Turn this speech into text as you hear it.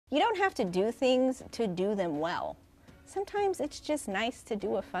You don't have to do things to do them well. Sometimes it's just nice to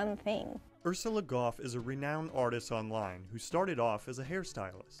do a fun thing. Ursula Goff is a renowned artist online who started off as a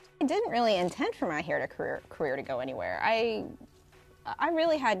hairstylist. I didn't really intend for my hair career to go anywhere. I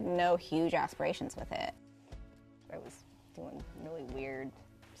really had no huge aspirations with it. I was doing really weird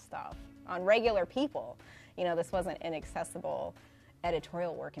stuff on regular people. You know, this wasn't inaccessible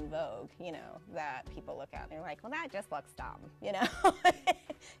editorial work in Vogue, you know, that people look at and they're like, well, that just looks dumb, you know?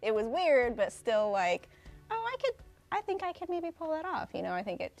 It was weird, but still like, oh, I think I could maybe pull that off. You know, I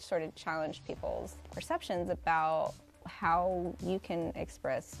think it sort of challenged people's perceptions about how you can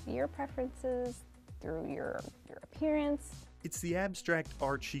express your preferences through your appearance. It's the abstract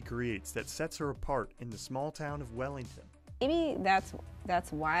art she creates that sets her apart in the small town of Wellington. Maybe that's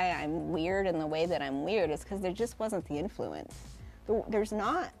why I'm weird in the way that I'm weird, is because there just wasn't the influence. There's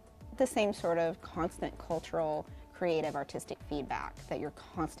not the same sort of constant cultural, creative, artistic feedback that you're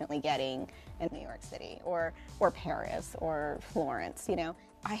constantly getting in New York City or Paris or Florence, you know.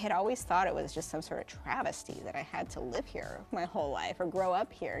 I had always thought it was just some sort of travesty that I had to live here my whole life or grow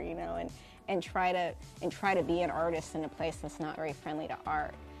up here, you know, and try to be an artist in a place that's not very friendly to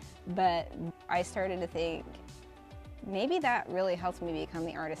art. But I started to think, maybe that really helps me become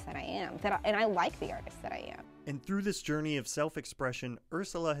the artist that I am, and I like the artist that I am. And through this journey of self-expression,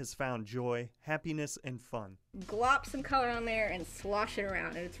 Ursula has found joy, happiness, and fun. Glop some color on there and slosh it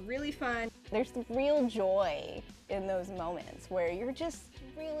around, and it's really fun. There's real joy in those moments where you're just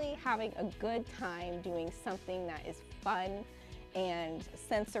really having a good time doing something that is fun and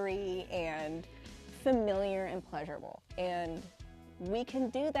sensory and familiar and pleasurable. And we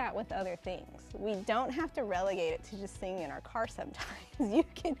can do that with other things. We don't have to relegate it to just singing in our car sometimes.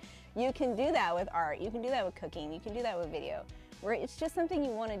 You can do that with art, you can do that with cooking, you can do that with video, where it's just something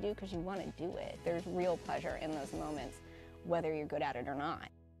you want to do because you want to do it. There's real pleasure in those moments, whether you're good at it or not.